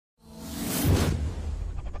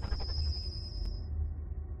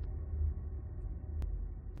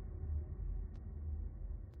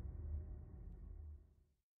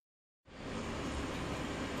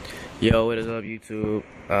Yo, what is up, YouTube?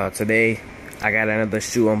 Today I got another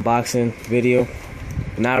shoe unboxing video.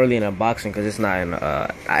 Not really an unboxing because it's not in.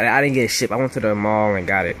 I didn't get it shipped. I went to the mall and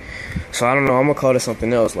got it. So I don't know. I'm gonna call it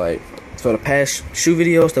something else. Like for the past shoe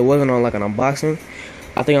videos that wasn't on like an unboxing,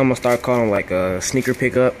 I think I'm gonna start calling like a sneaker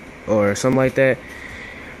pickup or something like that.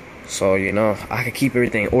 So you know I can keep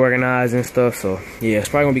everything organized and stuff. So yeah, it's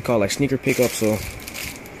probably gonna be called like sneaker pickup. So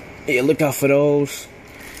yeah, look out for those.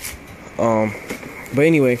 But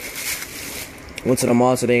anyway. Went to the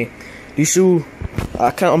mall today. These shoe,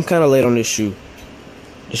 I'm kind of late on this shoe.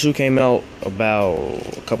 The shoe came out about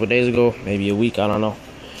a couple days ago, maybe a week, I don't know.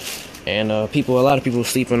 And a lot of people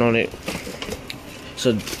sleeping on it. It's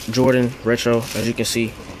a Jordan Retro, as you can see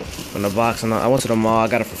from the box. And I went to the mall. I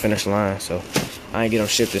got it for Finish Line, so I didn't get them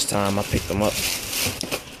shipped this time. I picked them up.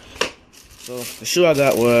 So the shoe I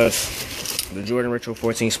got was the Jordan Retro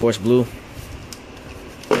 14 Sports Blue.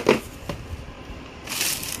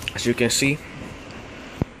 As you can see.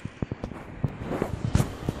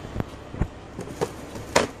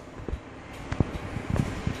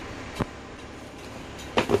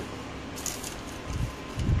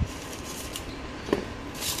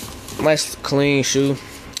 Nice clean shoe.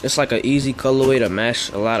 It's like an easy colorway to match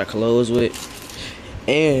a lot of clothes with.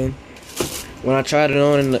 And when I tried it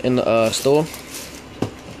on in the store,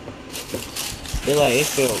 it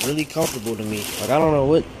felt really comfortable to me. Like I don't know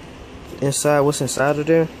what's inside of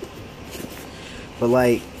there,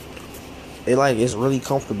 but it's really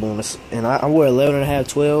comfortable. And I wear 11 and a half,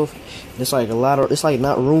 12. It's like it's like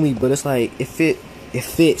not roomy, but it's like it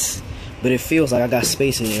fits, but it feels like I got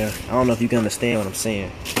space in there. I don't know if you can understand what I'm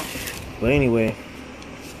saying. But anyway,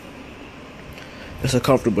 it's a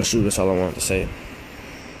comfortable shoe. That's all I wanted to say.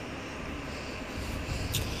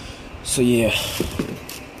 So yeah,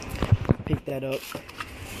 picked that up.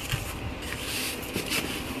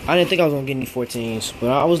 I didn't think I was gonna get any 14s,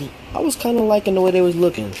 but I was kind of liking the way they was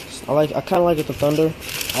looking. I kind of like it, the Thunder.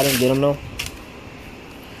 I didn't get them though.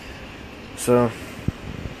 So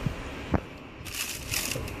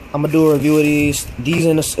I'm gonna do a review of these. These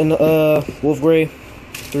in the Wolf Gray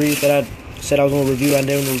 3s that I said I was gonna review. I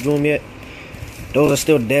never reviewed them yet. Those are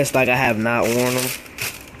still dead. Like I have not worn them.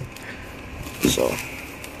 So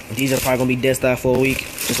these are probably gonna be dead stock for a week,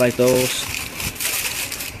 just like those.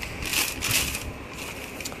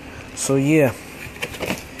 So yeah,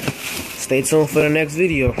 stay tuned for the next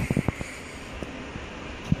video.